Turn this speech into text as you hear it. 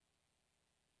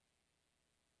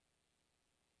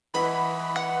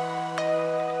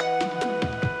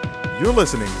You're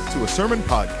listening to a sermon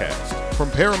podcast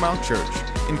from Paramount Church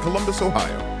in Columbus,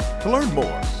 Ohio. To learn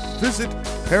more, visit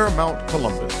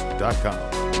ParamountColumbus.com.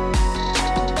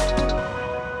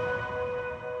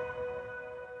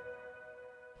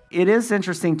 It is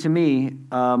interesting to me,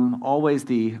 always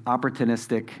the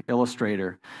opportunistic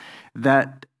illustrator,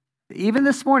 that even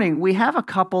this morning we have a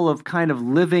couple of kind of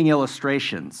living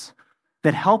illustrations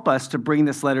that help us to bring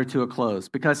this letter to a close.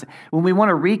 Because when we want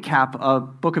to recap a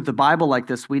book of the Bible like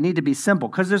this, we need to be simple,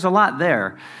 because there's a lot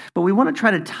there. But we want to try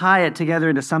to tie it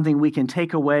together into something we can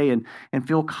take away and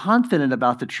feel confident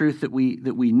about the truth that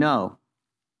we know.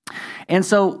 And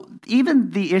so even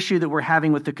the issue that we're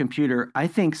having with the computer, I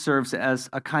think, serves as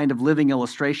a kind of living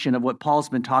illustration of what Paul's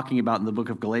been talking about in the book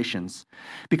of Galatians.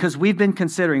 Because we've been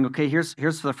considering, okay, here's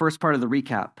the first part of the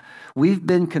recap. We've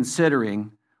been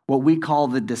considering what we call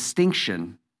the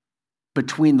distinction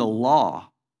between the law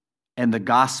and the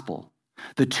gospel,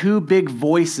 the two big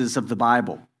voices of the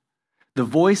Bible. The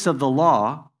voice of the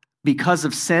law, because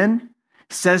of sin,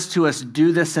 says to us,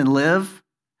 do this and live,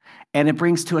 and it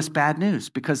brings to us bad news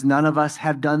because none of us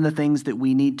have done the things that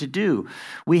we need to do.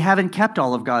 We haven't kept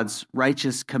all of God's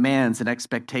righteous commands and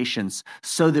expectations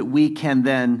so that we can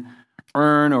then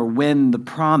earn or win the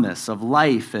promise of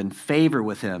life and favor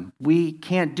with Him. We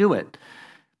can't do it.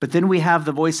 But then we have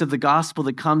the voice of the gospel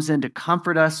that comes in to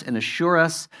comfort us and assure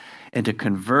us and to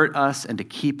convert us and to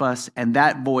keep us. And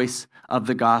that voice of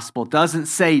the gospel doesn't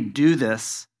say, do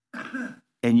this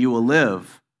and you will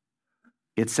live.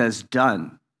 It says,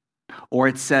 done. Or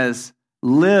it says,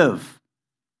 live.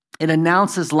 It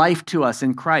announces life to us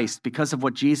in Christ because of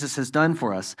what Jesus has done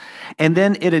for us. And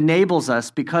then it enables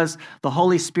us because the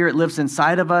Holy Spirit lives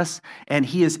inside of us and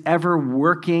He is ever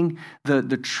working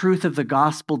the truth of the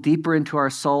gospel deeper into our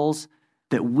souls,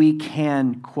 that we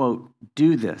can, quote,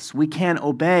 do this. We can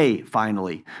obey,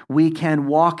 finally. We can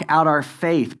walk out our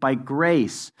faith by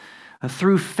grace,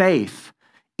 through faith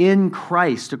in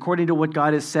Christ, according to what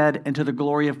God has said and to the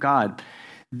glory of God.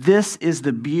 This is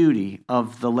the beauty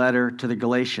of the letter to the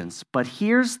Galatians. But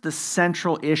here's the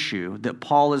central issue that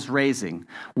Paul is raising,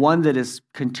 one that is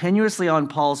continuously on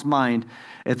Paul's mind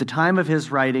at the time of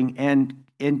his writing, and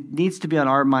it needs to be on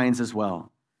our minds as well.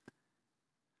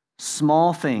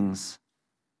 Small things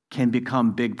can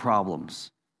become big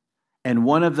problems. And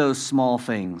one of those small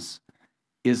things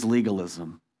is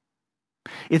legalism.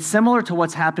 It's similar to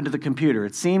what's happened to the computer.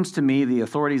 It seems to me the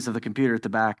authorities of the computer at the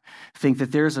back think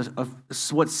that there's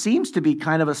what seems to be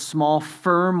kind of a small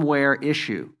firmware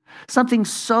issue. Something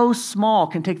so small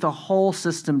can take the whole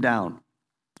system down.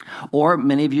 Or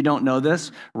many of you don't know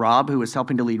this, Rob, who is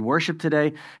helping to lead worship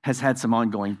today, has had some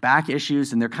ongoing back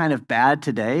issues, and they're kind of bad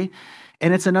today.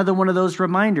 And it's another one of those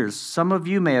reminders. Some of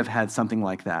you may have had something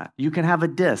like that. You can have a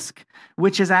disc,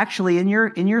 which is actually in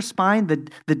your spine.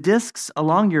 The discs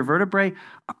along your vertebrae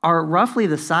are roughly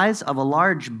the size of a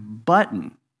large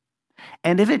button.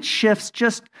 And if it shifts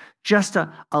just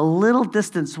a little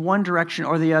distance one direction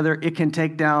or the other, it can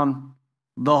take down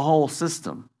the whole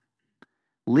system.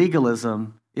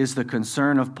 Legalism is the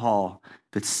concern of Paul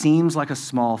that seems like a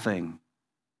small thing,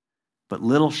 but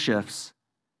little shifts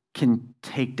can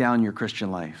take down your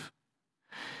Christian life.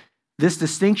 This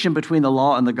distinction between the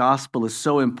law and the gospel is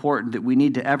so important that we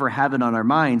need to ever have it on our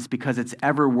minds because it's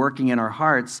ever working in our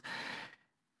hearts.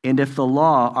 And if the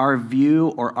law, our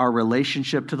view or our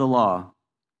relationship to the law,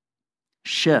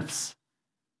 shifts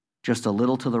just a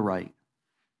little to the right,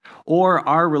 or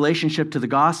our relationship to the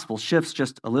gospel shifts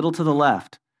just a little to the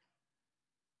left,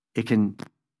 it can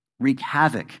wreak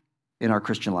havoc in our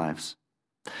Christian lives.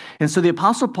 And so the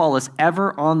Apostle Paul is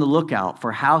ever on the lookout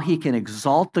for how he can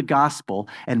exalt the gospel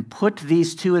and put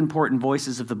these two important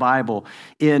voices of the Bible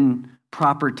in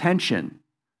proper tension,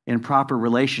 in proper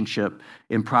relationship,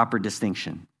 in proper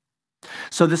distinction.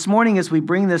 So this morning, as we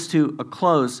bring this to a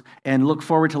close and look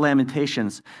forward to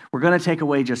Lamentations, we're going to take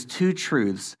away just two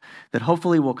truths that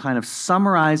hopefully will kind of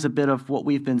summarize a bit of what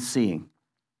we've been seeing.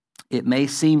 It may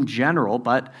seem general,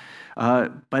 but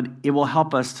it will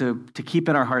help us to keep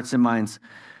in our hearts and minds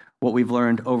what we've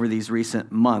learned over these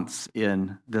recent months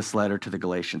in this letter to the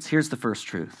Galatians. Here's the first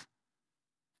truth.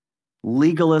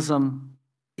 Legalism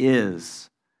is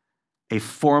a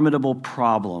formidable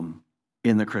problem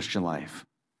in the Christian life.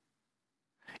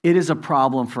 It is a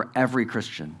problem for every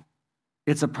Christian.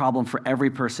 It's a problem for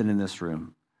every person in this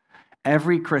room.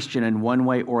 Every Christian in one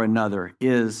way or another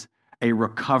is a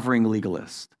recovering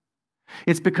legalist.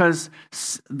 It's because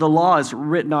the law is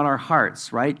written on our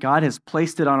hearts, right? God has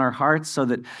placed it on our hearts so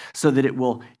that it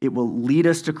will lead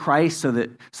us to Christ, so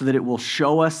that it will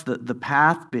show us the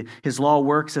path. His law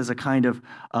works as a kind of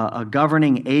a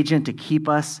governing agent to keep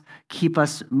us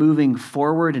moving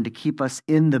forward and to keep us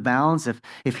in the bounds.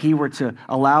 If he were to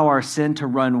allow our sin to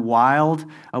run wild,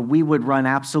 we would run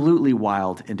absolutely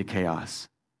wild into chaos.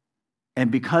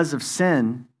 And because of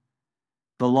sin,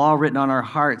 the law written on our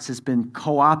hearts has been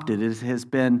co-opted. It has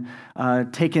been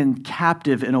taken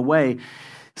captive in a way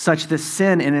such that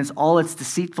sin, in all its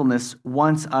deceitfulness,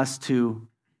 wants us to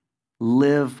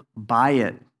live by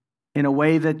it in a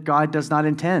way that God does not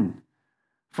intend,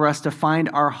 for us to find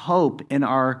our hope in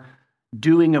our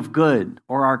doing of good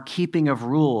or our keeping of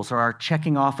rules or our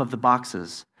checking off of the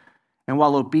boxes. And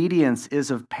while obedience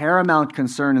is of paramount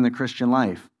concern in the Christian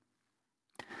life,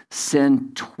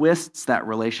 sin twists that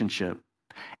relationship.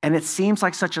 And it seems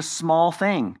like such a small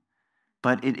thing,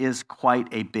 but it is quite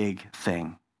a big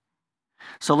thing.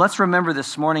 So let's remember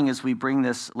this morning as we bring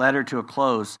this letter to a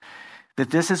close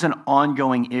that this is an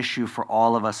ongoing issue for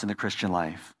all of us in the Christian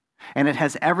life. And it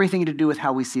has everything to do with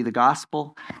how we see the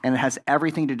gospel, and it has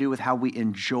everything to do with how we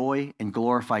enjoy and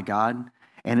glorify God.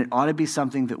 And it ought to be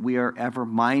something that we are ever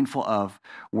mindful of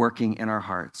working in our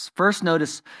hearts. First,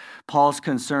 notice Paul's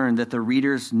concern that the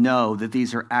readers know that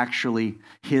these are actually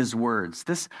his words.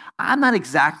 I'm not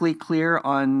exactly clear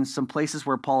on some places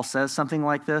where Paul says something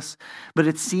like this, but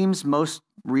it seems most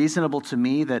reasonable to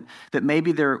me that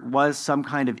maybe there was some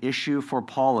kind of issue for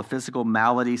Paul, a physical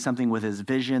malady, something with his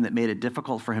vision that made it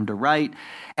difficult for him to write.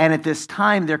 And at this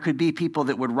time, there could be people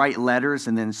that would write letters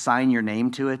and then sign your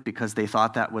name to it because they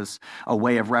thought that was a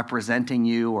way of representing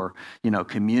you or,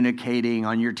 communicating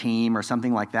on your team or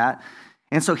something like that.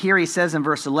 And so here he says in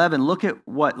verse 11, look at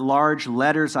what large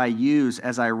letters I use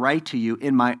as I write to you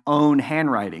in my own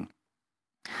handwriting.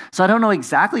 So I don't know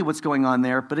exactly what's going on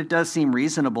there, but it does seem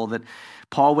reasonable that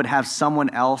Paul would have someone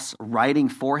else writing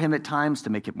for him at times to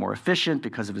make it more efficient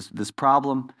because of this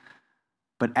problem.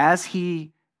 But as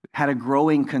he had a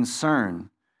growing concern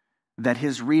that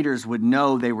his readers would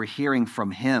know they were hearing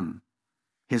from him,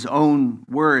 his own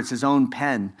words, his own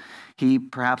pen, he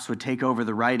perhaps would take over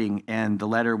the writing and the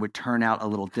letter would turn out a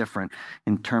little different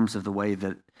in terms of the way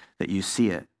that you see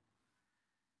it.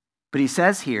 But he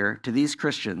says here to these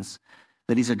Christians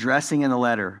that he's addressing in the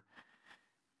letter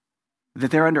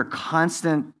that they're under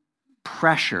constant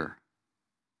pressure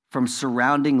from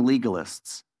surrounding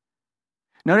legalists.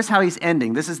 Notice how he's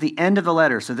ending. This is the end of the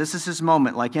letter. So this is his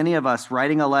moment. Like any of us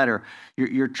writing a letter,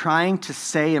 you're trying to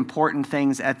say important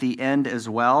things at the end as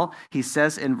well. He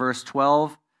says in verse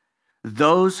 12,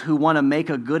 those who want to make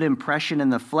a good impression in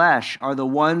the flesh are the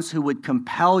ones who would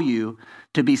compel you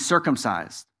to be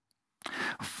circumcised.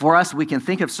 For us, we can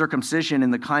think of circumcision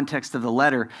in the context of the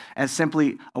letter as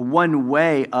simply one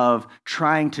way of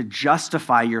trying to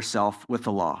justify yourself with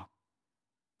the law,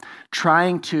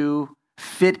 trying to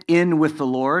fit in with the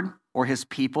Lord or his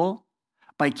people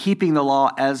by keeping the law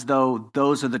as though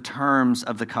those are the terms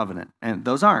of the covenant. And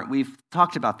those aren't. We've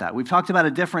talked about that. We've talked about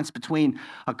a difference between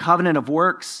a covenant of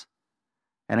works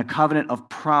and a covenant of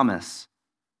promise.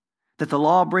 That the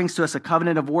law brings to us a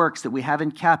covenant of works that we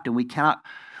haven't kept, and we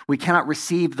cannot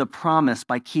receive the promise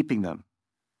by keeping them.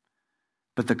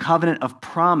 But the covenant of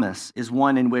promise is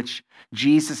one in which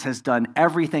Jesus has done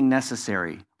everything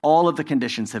necessary. All of the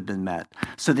conditions have been met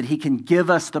so that he can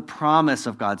give us the promise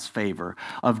of God's favor,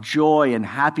 of joy and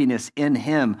happiness in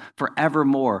him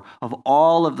forevermore, of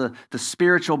all of the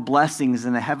spiritual blessings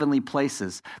in the heavenly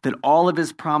places, that all of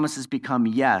his promises become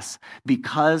yes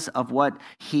because of what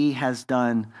he has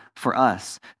done for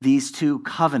us. These two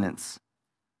covenants.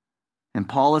 And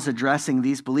Paul is addressing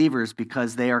these believers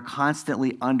because they are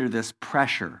constantly under this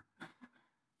pressure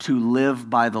to live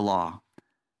by the law,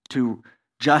 to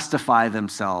justify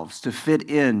themselves, to fit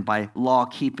in by law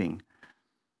keeping.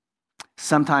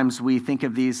 Sometimes we think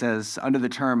of these as under the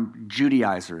term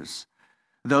Judaizers,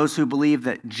 those who believe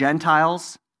that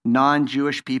Gentiles,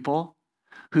 non-Jewish people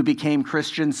who became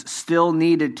Christians still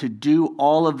needed to do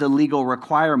all of the legal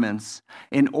requirements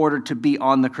in order to be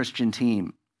on the Christian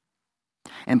team.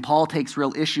 And Paul takes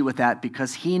real issue with that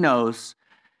because he knows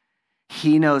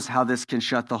how this can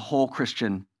shut the whole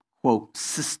Christian, quote,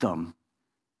 system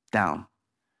down.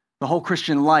 The whole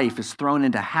Christian life is thrown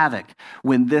into havoc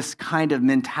when this kind of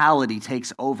mentality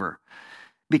takes over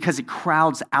because it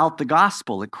crowds out the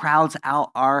gospel. It crowds out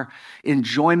our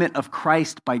enjoyment of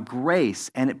Christ by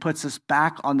grace, and it puts us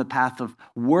back on the path of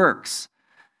works.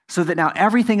 So that now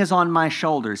everything is on my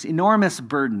shoulders, enormous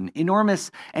burden,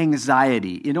 enormous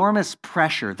anxiety, enormous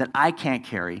pressure that I can't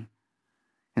carry.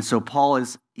 And so Paul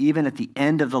is, even at the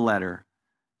end of the letter,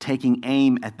 taking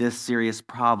aim at this serious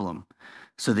problem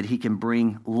so that he can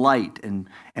bring light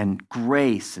and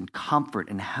grace and comfort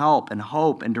and help and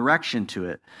hope and direction to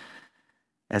it,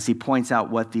 as he points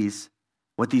out what these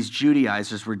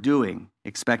Judaizers were doing,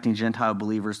 expecting Gentile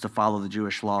believers to follow the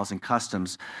Jewish laws and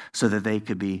customs so that they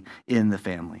could be in the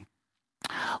family.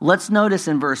 Let's notice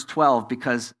in verse 12,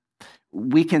 because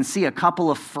we can see a couple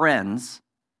of friends,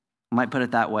 I might put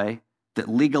it that way, that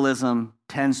legalism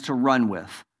tends to run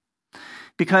with.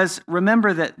 Because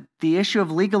remember that the issue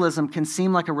of legalism can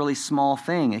seem like a really small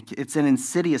thing. It's an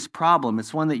insidious problem.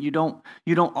 It's one that you don't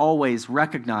always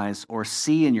recognize or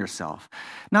see in yourself.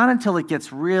 Not until it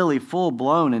gets really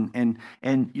full-blown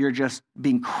and you're just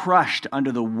being crushed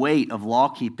under the weight of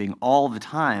law-keeping all the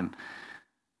time.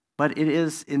 But it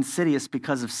is insidious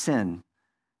because of sin,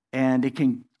 and it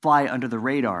can fly under the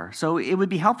radar. So it would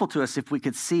be helpful to us if we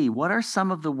could see what are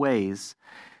some of the ways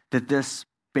that this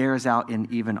bears out in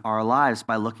even our lives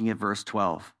by looking at verse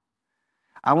 12.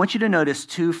 I want you to notice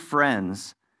two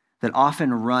friends that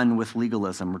often run with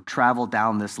legalism or travel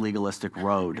down this legalistic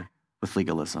road with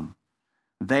legalism.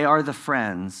 They are the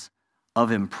friends of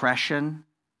impression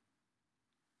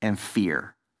and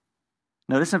fear.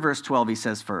 Notice in verse 12 he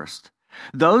says first,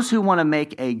 those who want to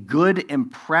make a good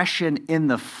impression in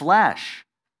the flesh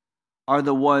are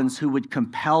the ones who would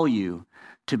compel you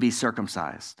to be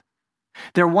circumcised.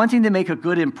 They're wanting to make a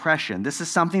good impression. This is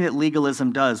something that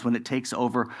legalism does when it takes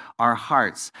over our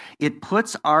hearts. It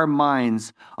puts our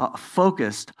minds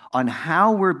focused on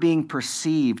how we're being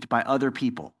perceived by other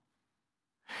people.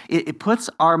 It puts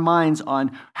our minds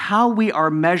on how we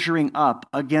are measuring up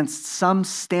against some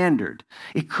standard.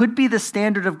 It could be the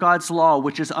standard of God's law,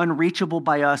 which is unreachable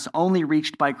by us, only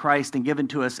reached by Christ and given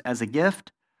to us as a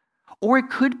gift. Or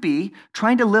it could be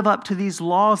trying to live up to these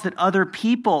laws that other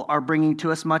people are bringing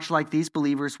to us, much like these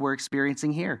believers were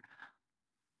experiencing here.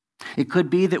 It could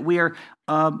be that we are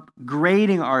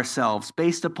grading ourselves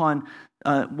based upon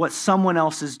what someone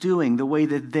else is doing, the way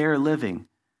that they're living.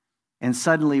 And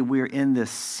suddenly we're in this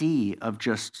sea of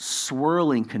just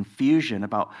swirling confusion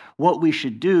about what we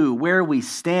should do, where we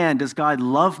stand. Does God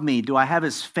love me? Do I have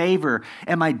his favor?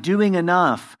 Am I doing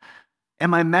enough?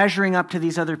 Am I measuring up to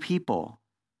these other people?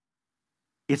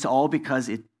 It's all because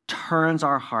it turns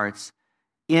our hearts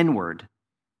inward,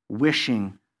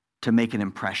 wishing to make an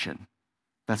impression.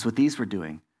 That's what these were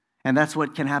doing. And that's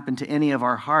what can happen to any of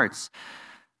our hearts.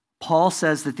 Paul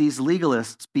says that these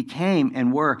legalists became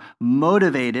and were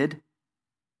motivated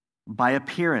by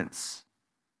appearance.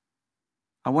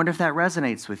 I wonder if that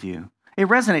resonates with you. It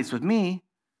resonates with me.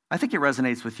 I think it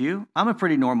resonates with you. I'm a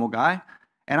pretty normal guy,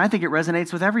 and I think it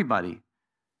resonates with everybody.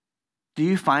 Do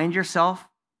you find yourself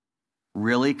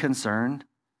really concerned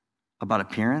about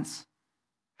appearance?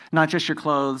 Not just your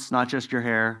clothes, not just your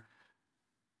hair.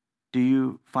 Do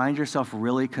you find yourself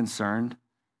really concerned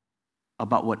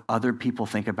about what other people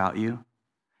think about you?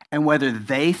 And whether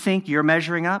they think you're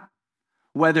measuring up?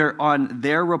 Whether on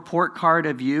their report card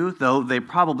of you, though they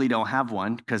probably don't have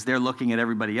one because they're looking at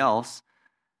everybody else,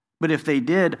 but if they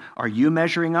did, are you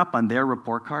measuring up on their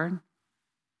report card?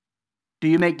 Do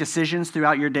you make decisions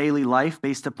throughout your daily life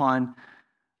based upon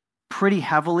pretty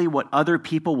heavily what other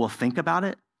people will think about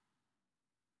it?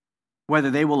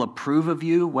 Whether they will approve of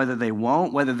you, whether they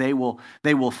won't, whether they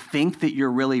will think that you're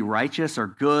really righteous or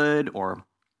good or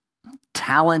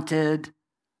talented.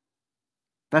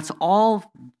 That's all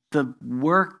the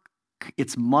work.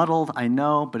 It's muddled, I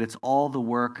know, but it's all the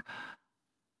work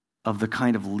of the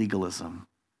kind of legalism.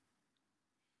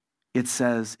 It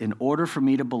says, in order for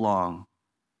me to belong,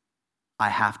 I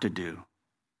have to do.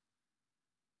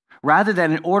 Rather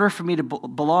than in order for me to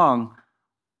belong,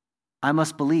 I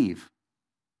must believe.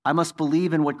 I must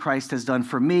believe in what Christ has done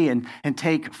for me and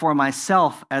take for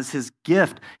myself as his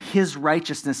gift, his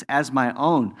righteousness as my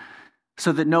own,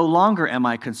 so that no longer am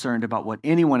I concerned about what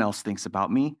anyone else thinks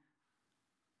about me.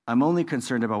 I'm only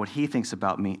concerned about what he thinks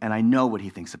about me, and I know what he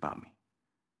thinks about me.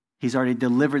 He's already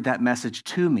delivered that message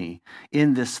to me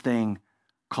in this thing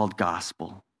called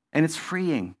gospel. And it's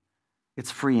freeing.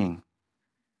 It's freeing.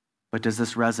 But does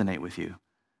this resonate with you?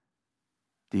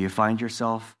 Do you find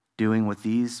yourself doing what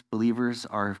these believers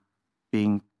are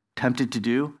being tempted to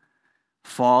do?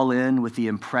 Fall in with the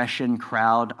impression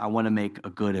crowd. I want to make a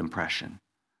good impression.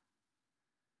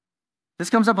 This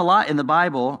comes up a lot in the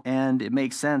Bible, and it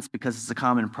makes sense because it's a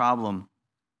common problem.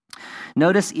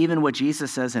 Notice even what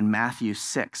Jesus says in Matthew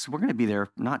 6. We're going to be there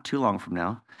not too long from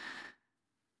now.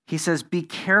 He says, be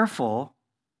careful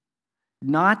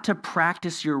not to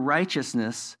practice your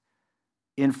righteousness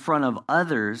in front of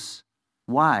others.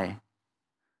 Why?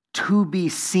 To be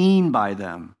seen by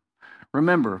them.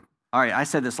 Remember, all right, I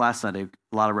said this last Sunday,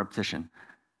 a lot of repetition.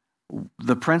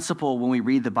 The principle when we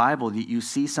read the Bible, that you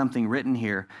see something written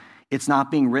here, it's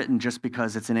not being written just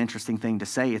because it's an interesting thing to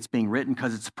say. It's being written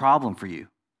because it's a problem for you.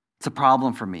 It's a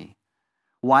problem for me.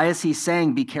 Why is he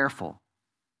saying be careful?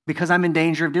 Because I'm in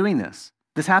danger of doing this.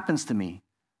 This happens to me.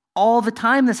 All the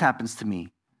time this happens to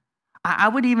me. I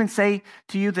would even say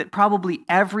to you that probably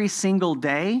every single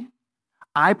day,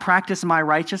 I practice my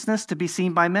righteousness to be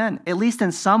seen by men, at least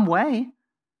in some way.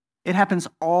 It happens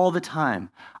all the time.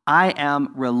 I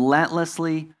am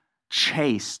relentlessly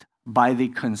chased by the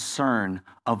concern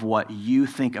of what you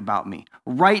think about me.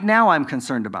 Right now, I'm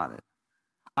concerned about it.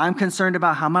 I'm concerned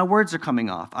about how my words are coming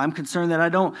off. I'm concerned that I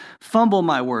don't fumble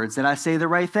my words, that I say the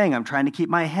right thing. I'm trying to keep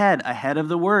my head ahead of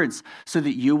the words so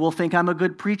that you will think I'm a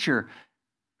good preacher.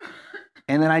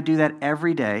 And then I do that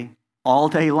every day, all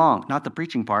day long. Not the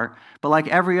preaching part, but like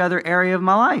every other area of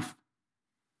my life.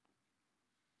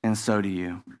 And so do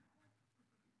you.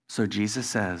 So Jesus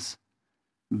says,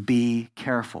 be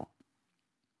careful.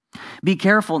 Be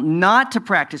careful not to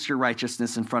practice your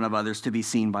righteousness in front of others to be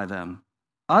seen by them.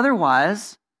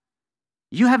 Otherwise,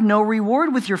 you have no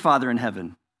reward with your Father in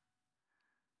heaven.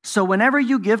 So whenever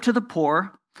you give to the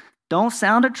poor, don't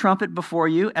sound a trumpet before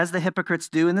you as the hypocrites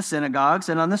do in the synagogues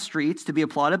and on the streets to be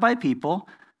applauded by people.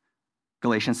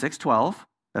 Galatians 6:12,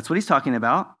 that's what he's talking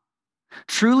about.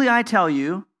 Truly I tell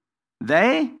you,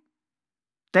 they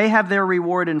have their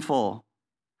reward in full.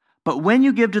 But when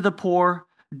you give to the poor,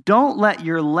 don't let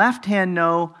your left hand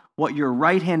know what your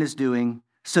right hand is doing,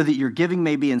 so that your giving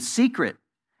may be in secret.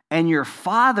 And your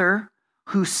Father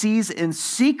who sees in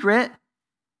secret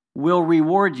will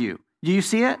reward you. Do you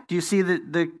see it? Do you see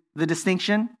the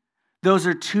distinction? Those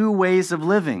are two ways of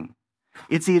living.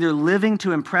 It's either living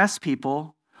to impress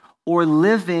people or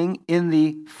living in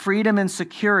the freedom and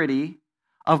security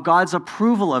of God's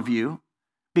approval of you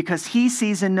because he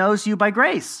sees and knows you by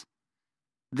grace.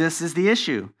 This is the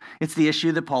issue. It's the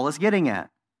issue that Paul is getting at.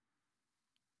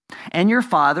 And your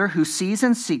Father who sees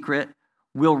in secret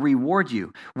will reward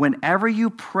you. Whenever you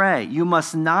pray, you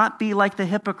must not be like the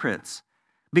hypocrites,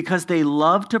 because they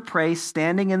love to pray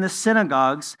standing in the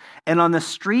synagogues and on the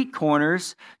street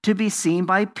corners to be seen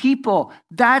by people.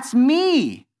 That's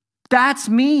me. That's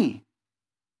me.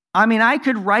 I mean, I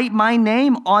could write my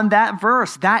name on that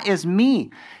verse. That is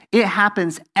me. It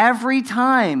happens every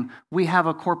time we have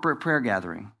a corporate prayer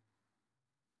gathering.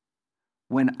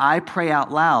 When I pray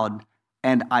out loud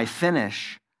and I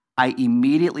finish, I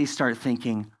immediately start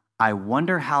thinking, I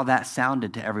wonder how that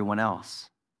sounded to everyone else.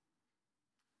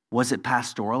 Was it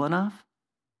pastoral enough?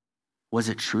 Was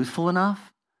it truthful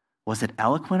enough? Was it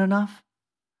eloquent enough?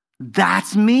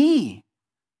 That's me.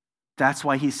 That's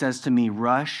why he says to me,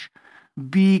 Rush,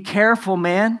 be careful,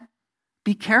 man.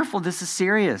 Be careful. This is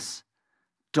serious.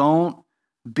 Don't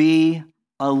be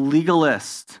a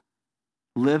legalist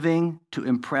living to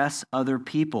impress other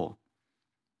people.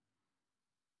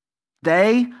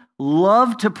 They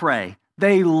love to pray.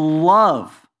 They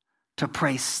love to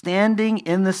pray standing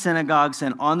in the synagogues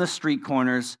and on the street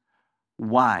corners.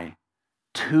 Why?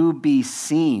 To be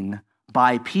seen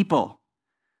by people.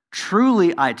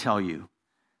 Truly, I tell you,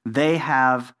 they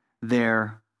have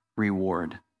their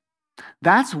reward.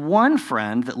 That's one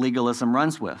friend that legalism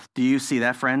runs with. Do you see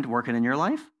that friend working in your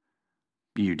life?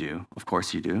 You do. Of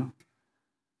course you do.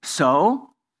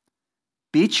 So,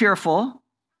 be cheerful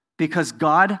because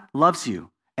God loves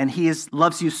you, and he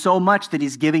loves you so much that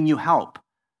he's giving you help.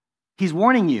 He's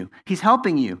warning you. He's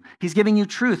helping you. He's giving you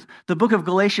truth. The book of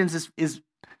Galatians is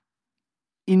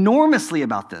enormously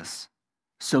about this.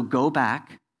 So go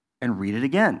back and read it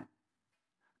again.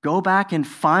 Go back and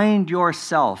find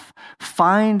yourself.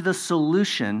 Find the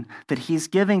solution that he's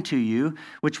giving to you,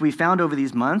 which we found over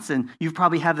these months, and you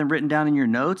probably have them written down in your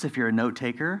notes if you're a note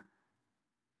taker.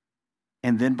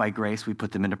 And then by grace, we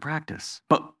put them into practice.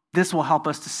 But this will help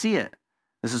us to see it.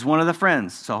 This is one of the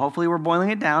friends. So hopefully we're boiling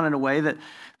it down in a way that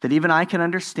even I can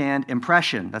understand.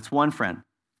 Impression, that's one friend.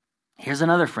 Here's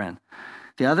another friend.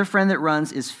 The other friend that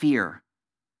runs is fear.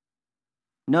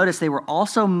 Notice they were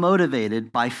also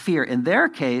motivated by fear. In their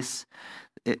case,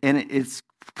 and it's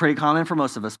pretty common for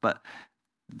most of us, but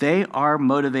they are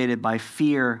motivated by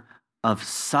fear of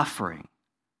suffering.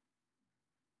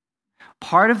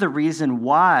 Part of the reason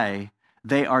why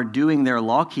they are doing their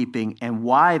law keeping and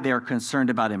why they're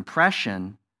concerned about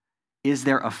impression is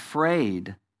they're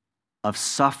afraid of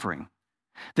suffering.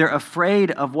 They're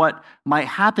afraid of what might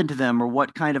happen to them or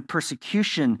what kind of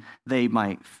persecution they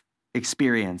might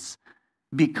experience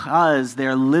because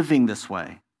they're living this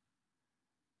way.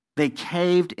 They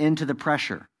caved into the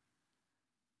pressure,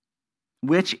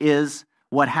 which is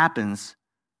what happens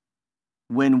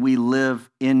when we live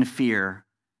in fear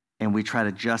and we try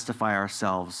to justify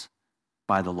ourselves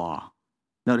by the law.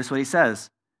 Notice what he says.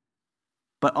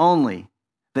 But only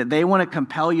that they want to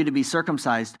compel you to be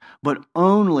circumcised, but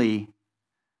only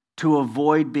to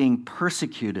avoid being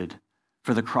persecuted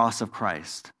for the cross of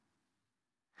Christ.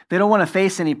 They don't want to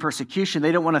face any persecution.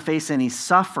 They don't want to face any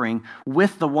suffering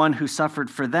with the one who suffered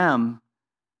for them.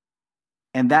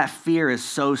 And that fear is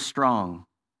so strong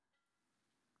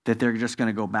that they're just going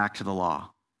to go back to the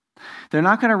law. They're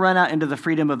not going to run out into the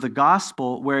freedom of the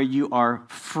gospel where you are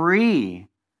free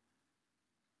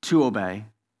to obey,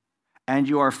 and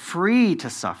you are free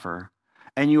to suffer,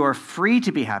 and you are free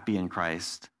to be happy in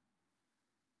Christ.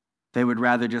 They would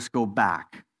rather just go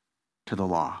back to the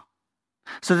law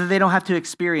so that they don't have to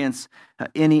experience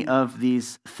any of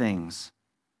these things.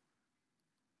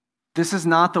 This is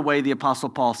not the way the Apostle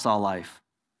Paul saw life.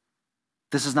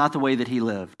 This is not the way that he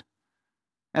lived.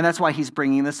 And that's why he's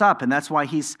bringing this up, and that's why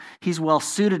he's well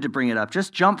suited to bring it up.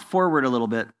 Just jump forward a little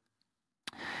bit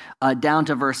down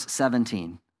to verse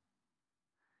 17.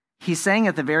 He's saying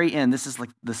at the very end, this is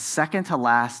like the second to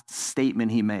last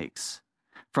statement he makes.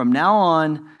 From now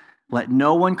on, let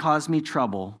no one cause me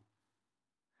trouble,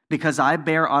 because I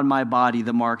bear on my body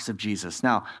the marks of Jesus.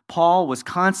 Now, Paul was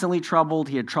constantly troubled.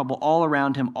 He had trouble all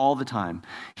around him all the time.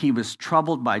 He was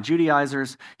troubled by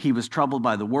Judaizers. He was troubled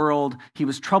by the world. He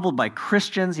was troubled by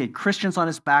Christians. He had Christians on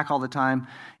his back all the time.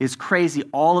 It's crazy,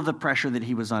 all of the pressure that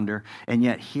he was under. And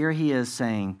yet here he is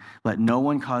saying, let no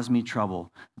one cause me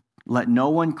trouble. Let no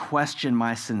one question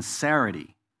my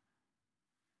sincerity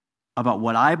about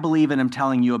what I believe and am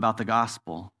telling you about the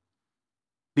gospel.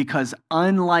 Because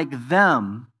unlike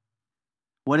them,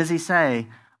 what does he say?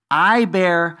 I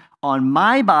bear on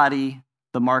my body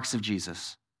the marks of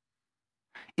Jesus.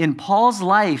 In Paul's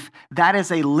life, that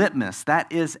is a litmus.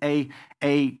 That is a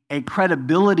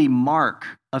credibility mark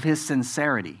of his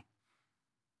sincerity.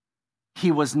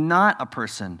 He was not a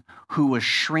person who was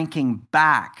shrinking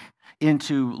back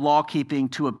into law-keeping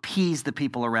to appease the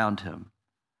people around him.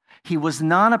 He was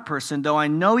not a person, though I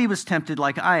know he was tempted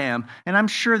like I am, and I'm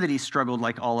sure that he struggled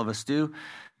like all of us do,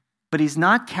 but he's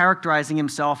not characterizing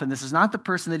himself, and this is not the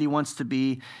person that he wants to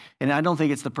be, and I don't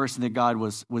think it's the person that God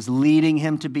was leading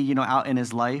him to be, out in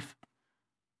his life,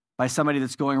 by somebody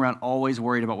that's going around always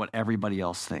worried about what everybody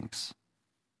else thinks.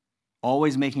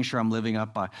 Always making sure I'm living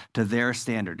up to their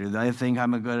standard. Do they think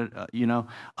I'm a good,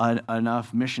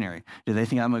 enough missionary? Do they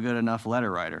think I'm a good enough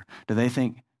letter writer? Do they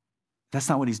think... That's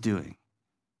not what he's doing.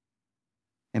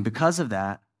 And because of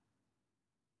that,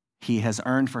 he has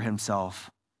earned for himself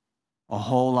a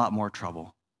whole lot more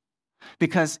trouble.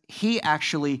 Because he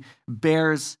actually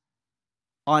bears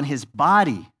on his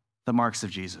body the marks of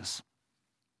Jesus.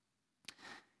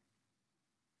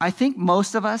 I think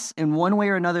most of us, in one way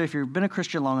or another, if you've been a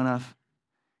Christian long enough,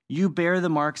 you bear the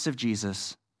marks of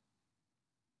Jesus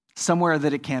somewhere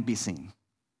that it can't be seen.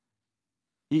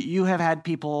 You have had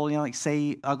people,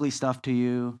 say ugly stuff to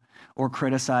you or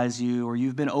criticize you, or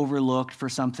you've been overlooked for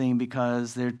something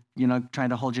because they're, trying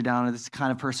to hold you down, or this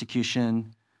kind of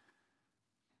persecution.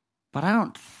 But I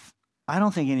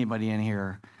don't think anybody in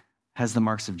here has the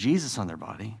marks of Jesus on their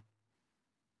body.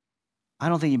 I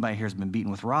don't think anybody here has been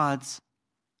beaten with rods.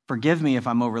 Forgive me if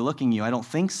I'm overlooking you. I don't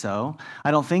think so.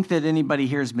 I don't think that anybody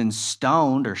here has been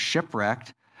stoned or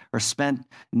shipwrecked or spent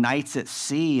nights at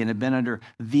sea and have been under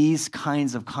these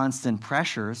kinds of constant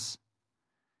pressures.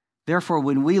 Therefore,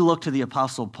 when we look to the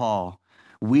Apostle Paul,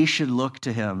 we should look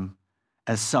to him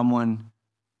as someone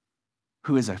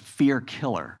who is a fear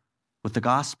killer with the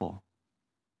gospel,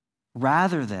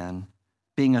 rather than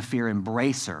being a fear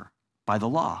embracer by the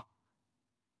law.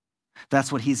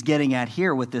 That's what he's getting at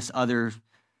here with this other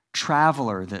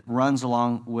traveler that runs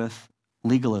along with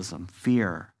legalism,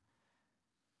 fear.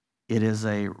 It is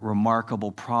a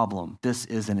remarkable problem. This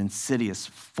is an insidious,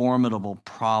 formidable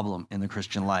problem in the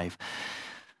Christian life.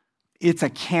 It's a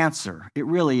cancer. It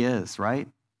really is, right?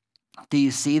 Do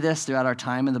you see this throughout our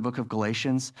time in the book of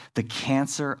Galatians? The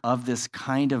cancer of this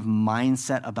kind of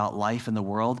mindset about life in the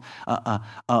world. A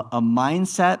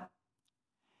mindset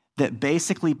that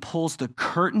basically pulls the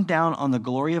curtain down on the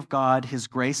glory of God, his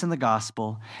grace in the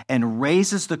gospel, and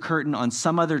raises the curtain on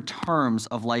some other terms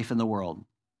of life in the world.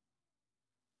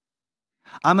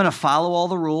 I'm going to follow all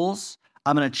the rules.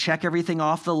 I'm going to check everything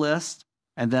off the list,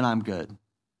 and then I'm good.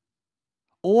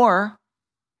 Or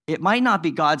it might not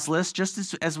be God's list,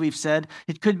 just as we've said.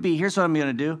 It could be, here's what I'm going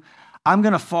to do. I'm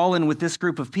going to fall in with this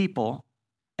group of people,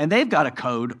 and they've got a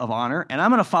code of honor, and I'm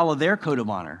going to follow their code of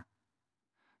honor.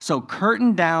 So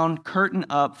curtain down, curtain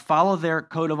up, follow their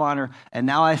code of honor, and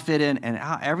now I fit in, and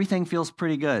everything feels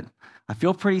pretty good. I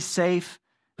feel pretty safe.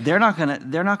 They're not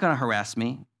gonna harass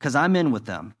me because I'm in with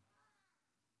them.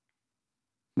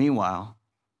 Meanwhile,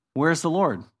 where's the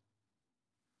Lord?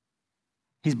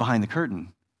 He's behind the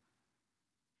curtain.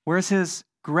 Where's his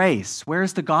grace?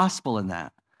 Where's the gospel in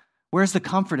that? Where's the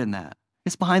comfort in that?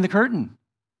 It's behind the curtain.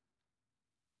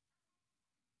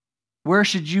 Where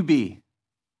should you be?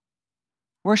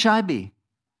 Where should I be?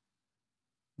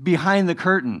 Behind the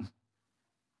curtain.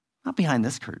 Not behind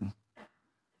this curtain.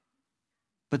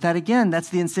 But that again, that's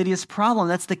the insidious problem.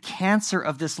 That's the cancer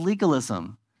of this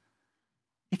legalism.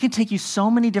 It can take you so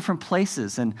many different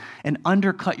places and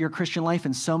undercut your Christian life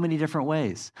in so many different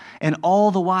ways. And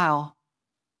all the while,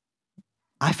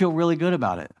 I feel really good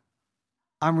about it.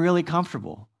 I'm really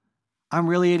comfortable. I'm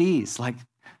really at ease. Like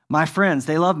my friends,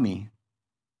 they love me.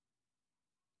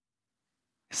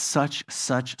 Such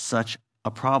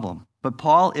a problem. But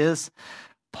Paul is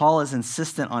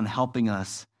insistent on helping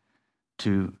us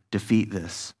to defeat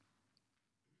this.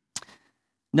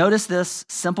 Notice this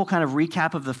simple kind of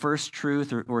recap of the first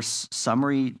truth or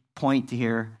summary point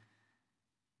here.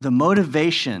 The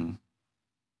motivation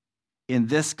in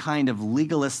this kind of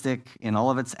legalistic, in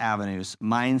all of its avenues,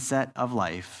 mindset of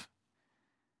life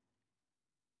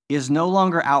is no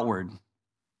longer outward.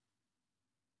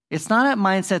 It's not a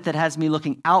mindset that has me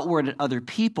looking outward at other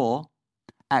people,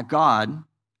 at God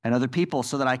and other people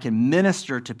so that I can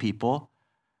minister to people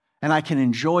and I can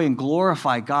enjoy and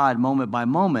glorify God moment by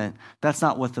moment. That's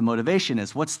not what the motivation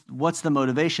is. What's the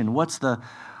motivation? What's the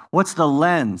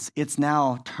lens? It's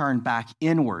now turned back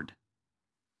inward.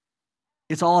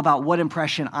 It's all about what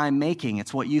impression I'm making.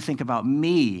 It's what you think about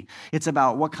me. It's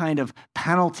about what kind of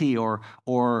penalty or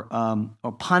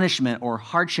punishment or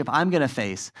hardship I'm going to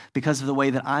face because of the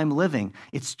way that I'm living.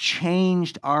 It's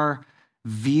changed our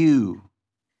view.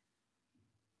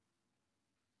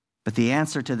 But the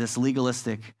answer to this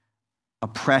legalistic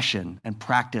oppression and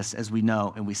practice, as we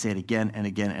know, and we say it again and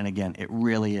again and again, it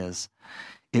really is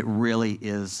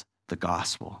the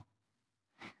gospel.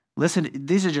 Listen,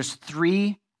 these are just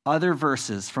 3 other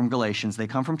verses from Galatians. They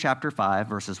come from chapter 5,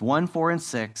 verses 1, 4, and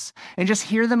 6, and just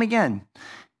hear them again.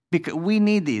 Because we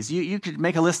need these. You could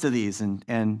make a list of these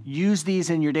and use these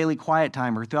in your daily quiet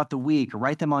time or throughout the week, or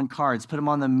write them on cards, put them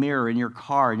on the mirror in your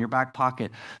car, in your back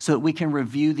pocket, so that we can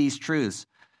review these truths.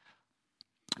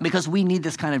 Because we need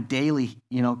this kind of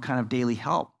daily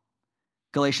help.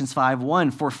 Galatians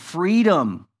 5:1, for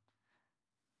freedom,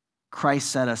 Christ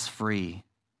set us free.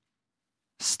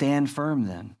 Stand firm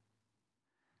then,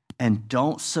 and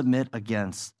don't submit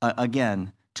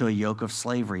again to a yoke of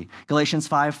slavery. Galatians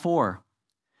 5:4,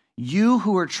 you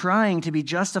who are trying to be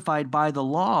justified by the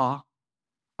law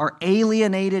are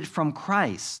alienated from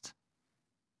Christ.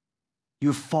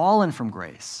 You've fallen from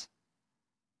grace.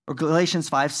 Or Galatians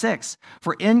 5:6,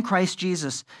 for in Christ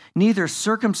Jesus, neither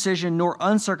circumcision nor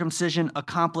uncircumcision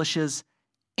accomplishes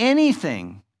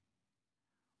anything.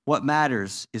 What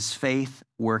matters is faith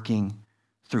working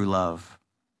through love.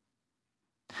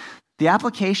 The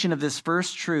application of this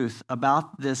first truth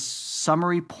about this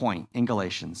summary point in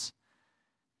Galatians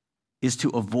is to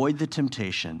avoid the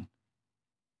temptation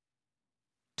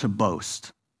to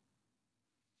boast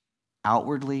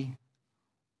outwardly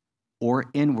or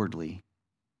inwardly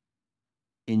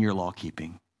in your law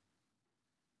keeping.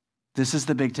 This is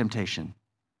the big temptation.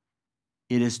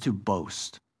 It is to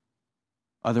boast.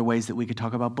 Other ways that we could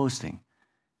talk about boasting.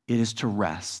 It is to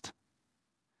rest.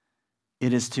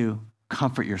 It is to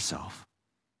comfort yourself.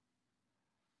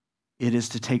 It is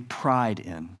to take pride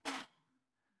in,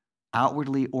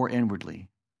 outwardly or inwardly.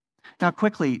 Now,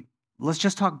 quickly, let's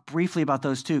just talk briefly about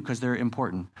those two because they're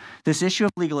important. This issue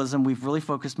of legalism, we've really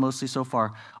focused mostly so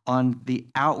far on the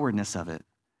outwardness of it.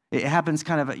 It happens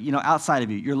kind of, outside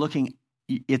of you. You're looking,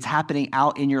 it's happening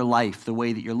out in your life, the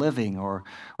way that you're living or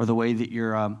the way that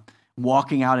you're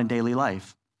walking out in daily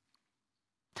life.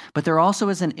 But there also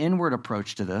is an inward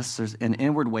approach to this. There's an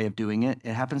inward way of doing it.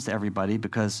 It happens to everybody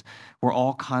because we're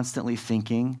all constantly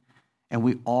thinking and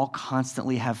we all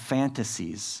constantly have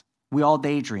fantasies. We all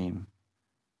daydream.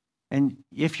 And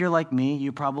if you're like me,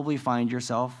 you probably find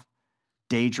yourself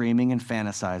daydreaming and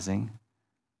fantasizing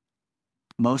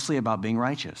mostly about being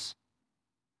righteous.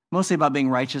 Mostly about being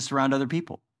righteous around other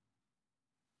people.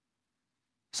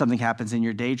 Something happens in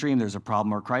your daydream, there's a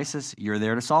problem or crisis, you're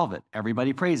there to solve it.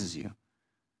 Everybody praises you.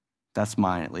 That's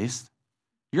mine, at least.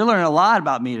 You're learning a lot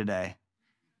about me today,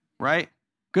 right?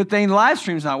 Good thing the live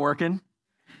stream's not working.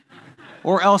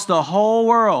 Or else the whole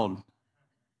world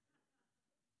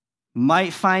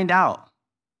might find out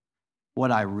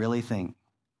what I really think.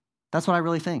 That's what I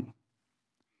really think.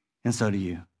 And so do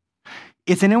you.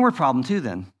 It's an inward problem too,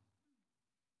 then.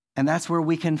 And that's where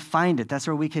we can find it. That's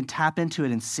where we can tap into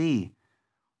it and see,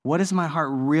 what is my heart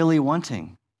really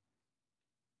wanting?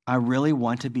 I really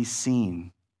want to be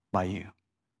seen by you.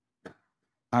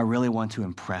 I really want to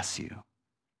impress you.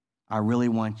 I really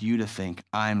want you to think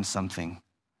I'm something,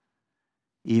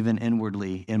 even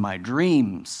inwardly in my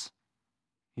dreams.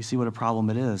 You see what a problem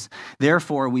it is.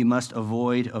 Therefore, we must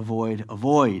avoid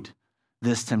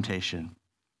this temptation.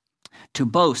 To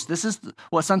boast, this is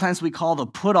what sometimes we call the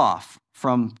put off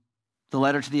from the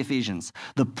letter to the Ephesians.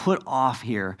 The put off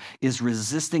here is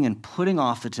resisting and putting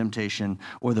off the temptation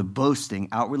or the boasting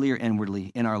outwardly or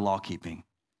inwardly in our law keeping,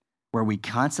 where we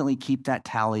constantly keep that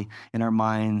tally in our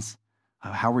minds,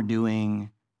 how we're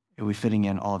doing, are we fitting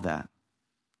in, all of that.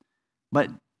 But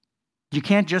you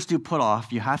can't just do put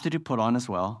off, you have to do put on as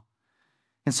well.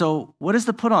 And so what is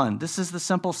the put on? This is the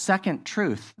simple second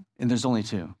truth, and there's only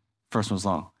two. First one's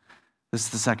long. This is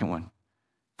the second one.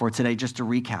 For today, just to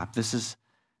recap, this is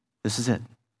it.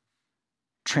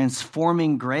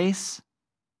 Transforming grace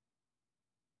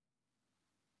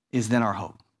is then our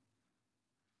hope.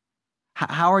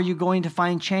 How are you going to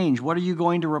find change? What are you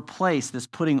going to replace this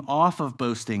putting off of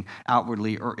boasting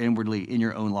outwardly or inwardly in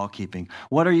your own law keeping?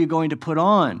 What are you going to put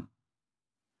on?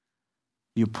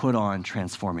 You put on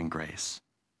transforming grace.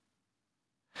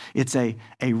 It's a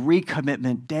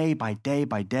recommitment day by day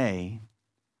by day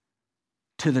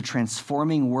to the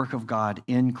transforming work of God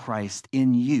in Christ,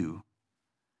 in you,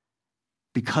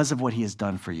 because of what he has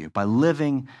done for you, by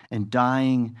living and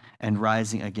dying and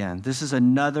rising again. This is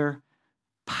another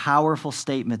powerful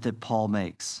statement that Paul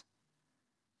makes.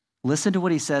 Listen to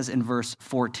what he says in verse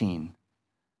 14.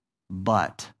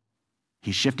 But,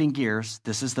 he's shifting gears.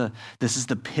 This is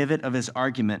the pivot of his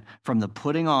argument from the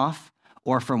putting off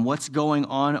or from what's going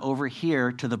on over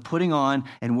here to the putting on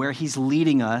and where he's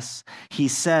leading us. He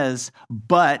says,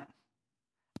 but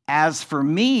as for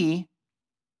me,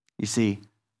 you see,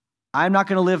 I'm not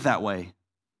going to live that way.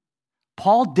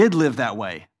 Paul did live that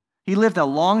way. He lived a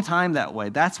long time that way.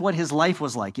 That's what his life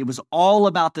was like. It was all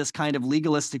about this kind of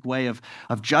legalistic way of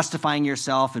justifying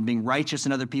yourself and being righteous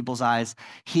in other people's eyes.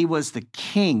 He was the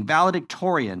king,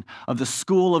 valedictorian of the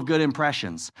school of good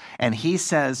impressions. And he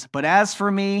says, but as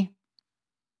for me,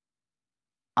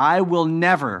 I will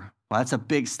never, well, that's a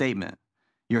big statement.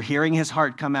 You're hearing his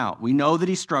heart come out. We know that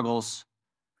he struggles.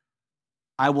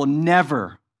 I will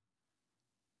never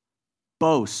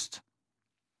boast,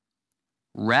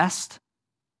 rest,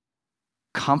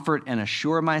 comfort and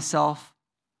assure myself,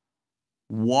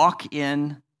 walk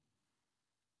in.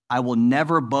 I will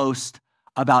never boast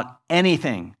about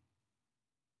anything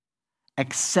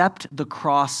except the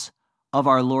cross of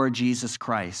our Lord Jesus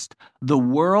Christ. The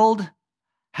world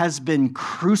has been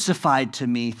crucified to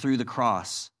me through the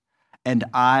cross, and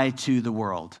I to the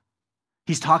world.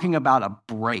 He's talking about a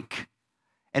break,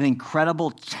 an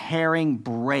incredible tearing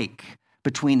break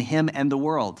between him and the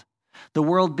world. The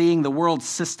world being the world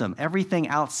system, everything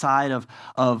outside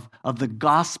of the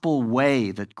gospel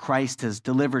way that Christ has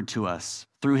delivered to us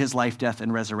through his life, death,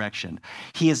 and resurrection.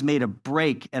 He has made a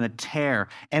break and a tear,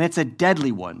 and it's a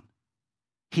deadly one.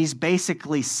 He's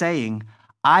basically saying,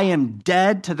 I am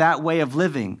dead to that way of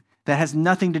living. That has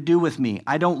nothing to do with me.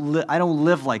 I don't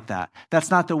live like that.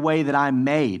 That's not the way that I'm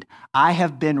made. I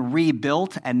have been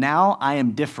rebuilt, and now I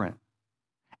am different.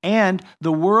 And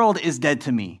the world is dead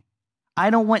to me.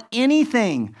 I don't want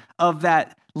anything of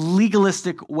that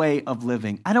legalistic way of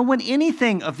living. I don't want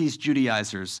anything of these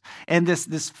Judaizers and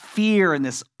this fear and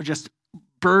this just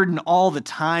burden all the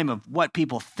time of what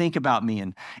people think about me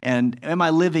and am I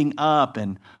living up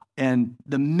and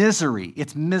the misery.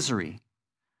 It's misery.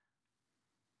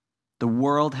 The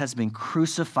world has been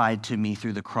crucified to me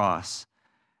through the cross,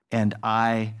 and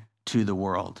I to the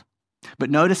world.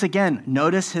 But notice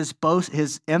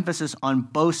his emphasis on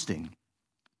boasting.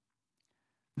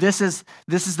 This is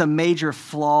the major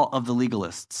flaw of the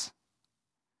legalists.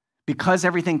 Because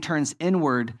everything turns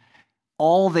inward,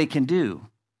 all they can do,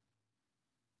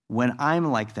 when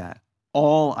I'm like that,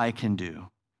 all I can do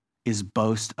is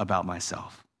boast about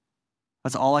myself.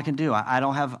 That's all I can do. I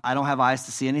don't have eyes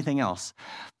to see anything else.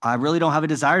 I really don't have a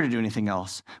desire to do anything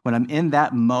else. When I'm in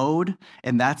that mode,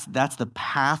 and that's the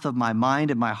path of my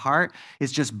mind and my heart,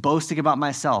 is just boasting about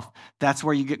myself. That's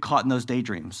where you get caught in those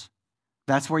daydreams.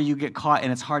 That's where you get caught,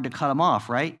 and it's hard to cut them off,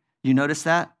 right? You notice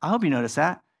that? I hope you notice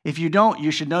that. If you don't,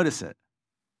 you should notice it.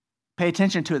 Pay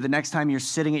attention to it the next time you're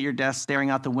sitting at your desk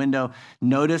staring out the window.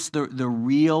 Notice the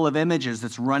reel of images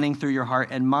that's running through your heart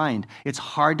and mind. It's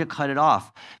hard to cut it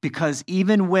off because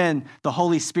even when the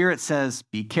Holy Spirit says,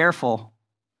 be careful,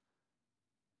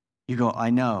 you go,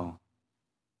 I know.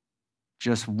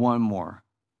 Just one more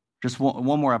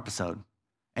episode.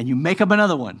 And you make up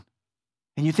another one.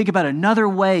 And you think about another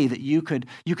way that you could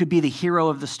be the hero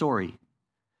of the story.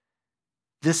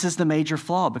 This is the major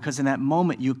flaw, because in that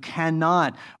moment, you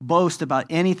cannot boast about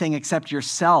anything except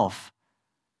yourself.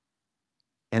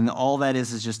 And all that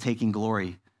is just taking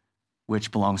glory,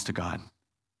 which belongs to God.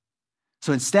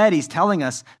 So instead, he's telling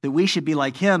us that we should be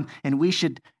like him, and we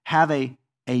should have a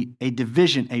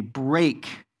division, a break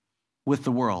with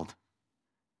the world,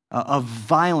 a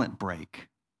violent break,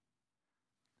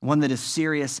 one that is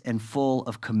serious and full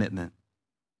of commitment.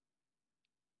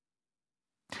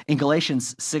 In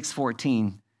Galatians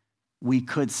 6:14, we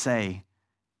could say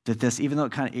that this, even though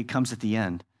it comes at the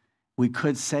end, we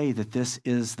could say that this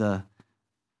is the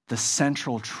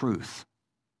central truth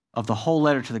of the whole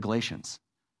letter to the Galatians.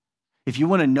 If you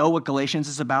want to know what Galatians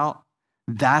is about,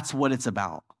 that's what it's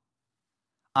about.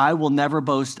 I will never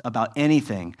boast about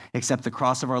anything except the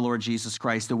cross of our Lord Jesus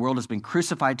Christ. The world has been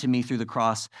crucified to me through the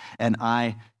cross, and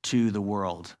I to the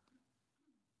world.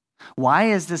 Why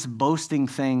is this boasting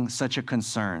thing such a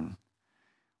concern?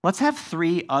 Let's have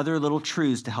 3 other little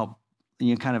truths to help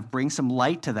kind of bring some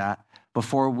light to that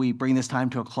before we bring this time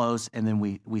to a close, and then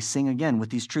we sing again with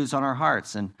these truths on our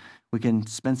hearts, and we can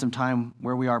spend some time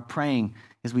where we are praying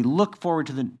as we look forward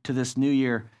to this new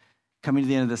year, coming to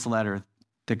the end of this letter,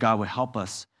 that God would help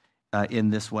us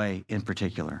in this way in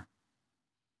particular.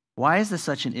 Why is this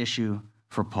such an issue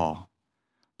for Paul?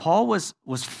 Paul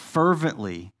was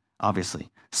fervently, obviously,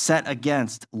 set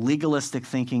against legalistic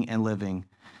thinking and living,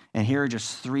 and here are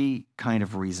just 3 kind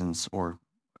of reasons or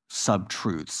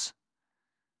sub-truths.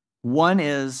 One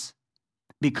is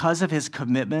because of his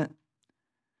commitment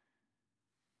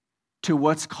to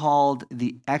what's called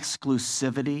the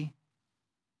exclusivity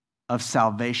of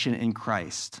salvation in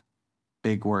Christ.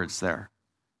 Big words there.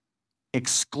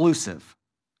 Exclusive.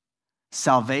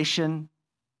 Salvation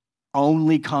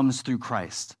only comes through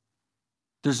Christ.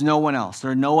 There's no one else. There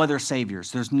are no other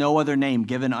saviors. There's no other name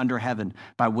given under heaven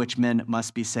by which men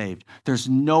must be saved. There's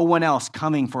no one else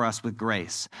coming for us with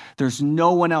grace. There's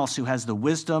no one else who has the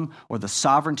wisdom or the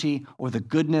sovereignty or the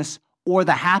goodness or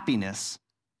the happiness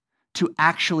to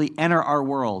actually enter our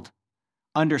world,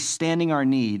 understanding our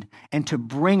need, and to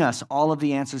bring us all of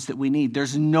the answers that we need.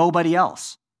 There's nobody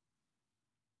else.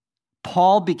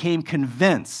 Paul became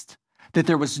convinced that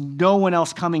there was no one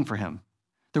else coming for him.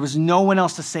 There was no one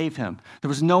else to save him. There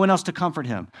was no one else to comfort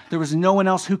him. There was no one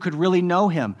else who could really know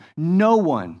him. No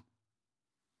one.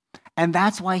 And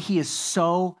that's why he is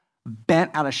so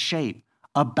bent out of shape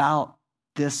about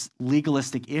this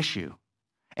legalistic issue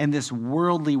and this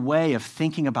worldly way of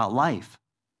thinking about life.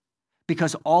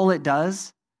 Because all it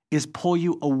does is pull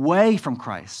you away from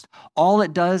Christ. All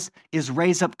it does is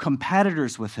raise up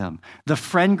competitors with him. The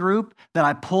friend group that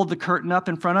I pulled the curtain up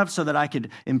in front of so that I could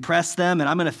impress them, and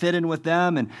I'm going to fit in with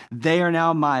them, and they are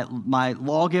now my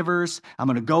lawgivers. I'm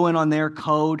going to go in on their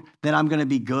code, then I'm going to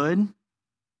be good,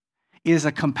 is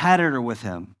a competitor with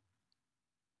him.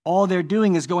 All they're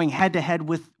doing is going head to head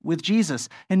with Jesus.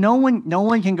 And no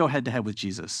one can go head to head with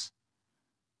Jesus.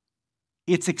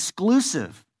 It's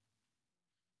exclusive.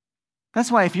 That's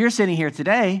why if you're sitting here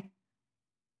today,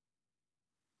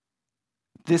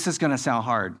 this is going to sound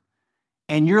hard,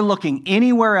 and you're looking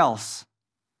anywhere else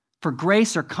for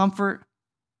grace or comfort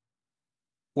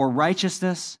or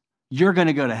righteousness, you're going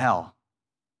to go to hell.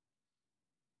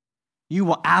 You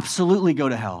will absolutely go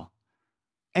to hell.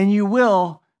 And you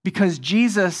will, because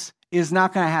Jesus is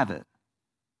not going to have it.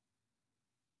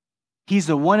 He's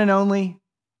the one and only,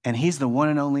 and he's the one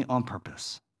and only on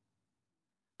purpose.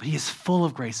 But he is full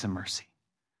of grace and mercy.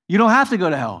 You don't have to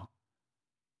go to hell.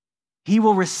 He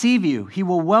will receive you. He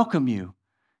will welcome you.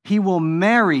 He will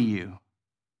marry you.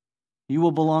 You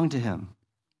will belong to him.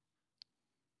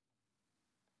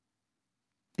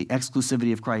 The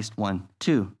exclusivity of Christ, 1.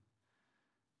 2,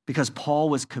 because Paul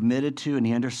was committed to and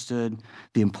he understood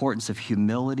the importance of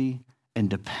humility and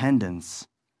dependence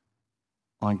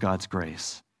on God's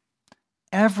grace.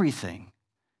 Everything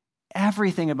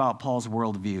about Paul's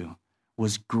worldview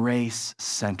was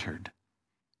grace-centered.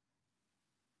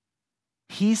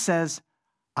 He says,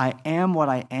 I am what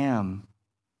I am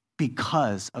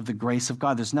because of the grace of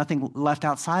God. There's nothing left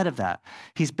outside of that.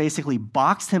 He's basically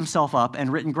boxed himself up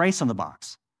and written grace on the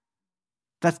box.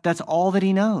 That's all that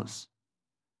he knows.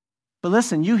 But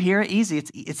listen, you hear it easy.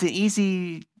 It's an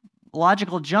easy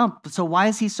logical jump. So why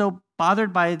is he so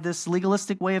bothered by this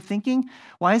legalistic way of thinking?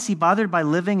 Why is he bothered by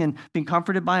living and being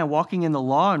comforted by and walking in the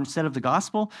law instead of the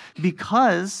gospel?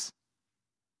 Because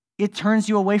it turns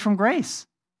you away from grace.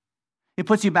 It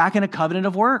puts you back in a covenant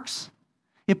of works.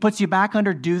 It puts you back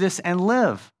under do this and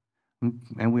live.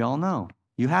 And we all know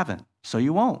you haven't, so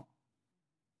you won't.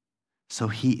 So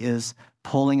he is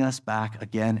pulling us back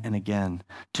again and again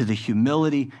to the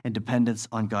humility and dependence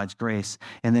on God's grace.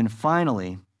 And then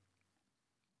finally,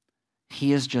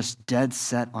 he is just dead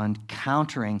set on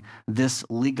countering this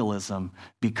legalism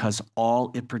because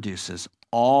all it produces,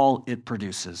 all it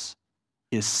produces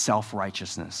is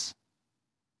self-righteousness.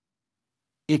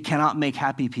 It cannot make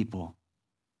happy people.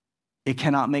 It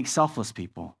cannot make selfless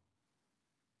people.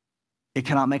 It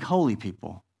cannot make holy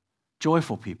people,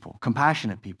 joyful people,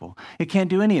 compassionate people. It can't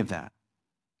do any of that.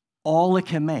 All it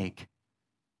can make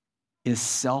is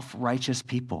self-righteous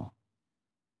people.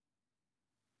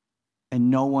 And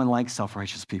no one likes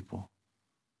self-righteous people.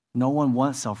 No one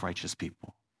wants self-righteous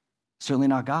people. Certainly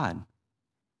not God.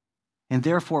 And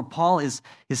therefore, Paul is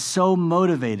so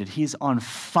motivated. He's on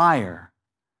fire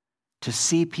to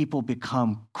see people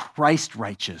become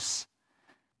Christ-righteous,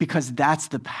 because that's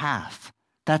the path.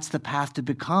 That's the path to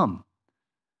become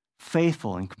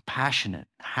faithful and compassionate,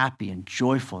 happy and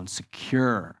joyful and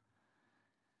secure,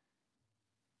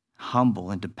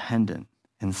 humble and dependent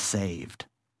and saved.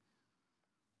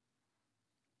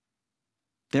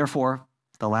 Therefore,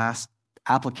 the last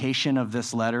application of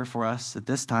this letter for us at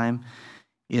this time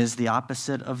is the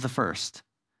opposite of the first,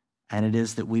 and it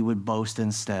is that we would boast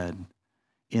instead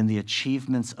in the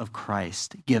achievements of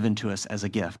Christ given to us as a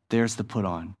gift. There's the put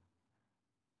on.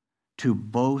 To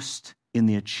boast in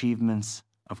the achievements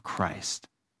of Christ.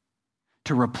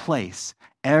 To replace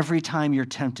every time you're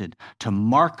tempted to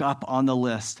mark up on the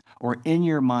list or in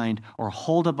your mind or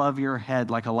hold above your head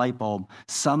like a light bulb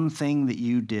something that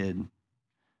you did,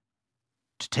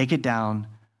 to take it down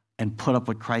and put up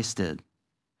what Christ did.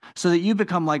 So that you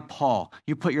become like Paul.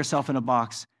 You put yourself in a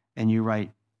box and you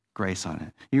write grace on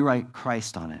it. You write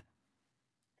Christ on it.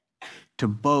 To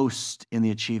boast in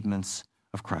the achievements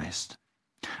of Christ.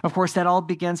 Of course, that all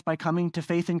begins by coming to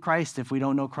faith in Christ if we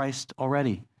don't know Christ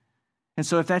already. And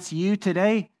so if that's you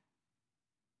today,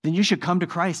 then you should come to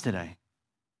Christ today.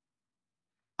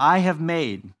 I have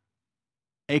made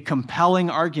a compelling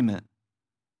argument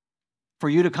for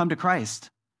you to come to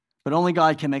Christ, but only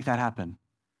God can make that happen.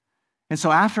 And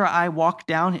so after I walk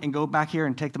down and go back here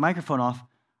and take the microphone off,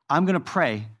 I'm going to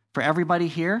pray for everybody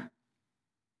here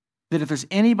that if there's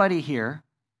anybody here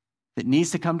that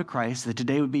needs to come to Christ, that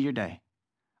today would be your day.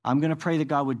 I'm going to pray that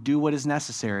God would do what is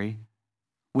necessary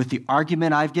with the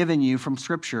argument I've given you from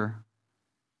Scripture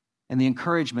and the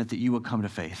encouragement that you would come to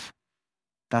faith.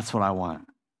 That's what I want.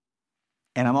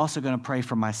 And I'm also going to pray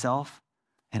for myself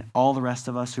and all the rest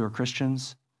of us who are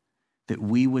Christians that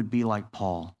we would be like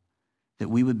Paul, that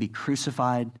we would be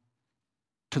crucified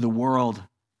to the world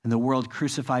and the world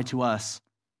crucified to us,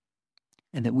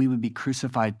 and that we would be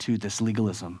crucified to this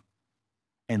legalism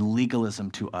and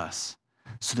legalism to us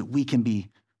so that we can be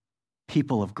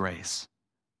people of grace,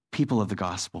 people of the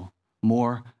gospel,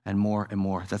 more and more and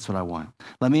more. That's what I want.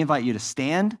 Let me invite you to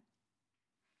stand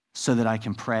so that I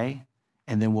can pray,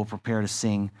 and then we'll prepare to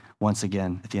sing once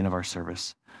again at the end of our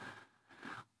service.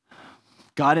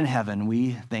 God in heaven,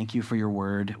 we thank you for your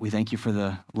word. We thank you for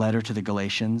the letter to the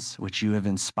Galatians, which you have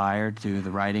inspired through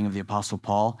the writing of the Apostle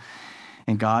Paul.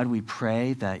 And God, we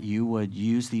pray that you would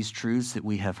use these truths that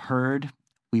we have heard.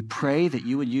 We pray that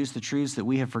you would use the truths that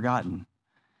we have forgotten,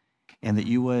 and that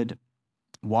you would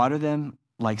water them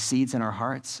like seeds in our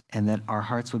hearts, and that our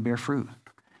hearts would bear fruit.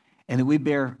 And that we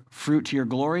bear fruit to your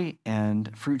glory,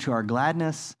 and fruit to our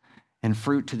gladness, and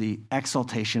fruit to the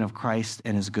exaltation of Christ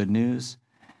and his good news.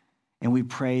 And we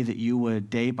pray that you would,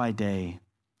 day by day,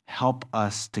 help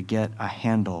us to get a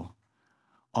handle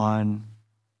on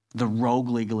the rogue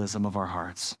legalism of our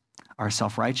hearts, our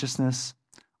self-righteousness,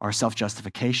 our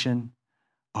self-justification,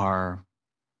 our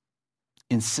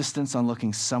insistence on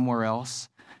looking somewhere else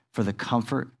for the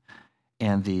comfort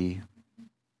and the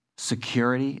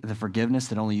security, the forgiveness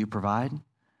that only you provide.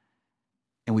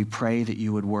 And we pray that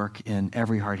you would work in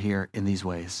every heart here in these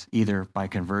ways, either by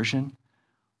conversion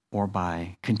or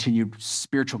by continued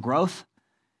spiritual growth.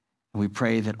 And we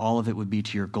pray that all of it would be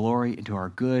to your glory and to our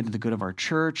good, the good of our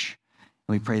church.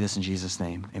 And we pray this in Jesus'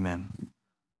 name. Amen.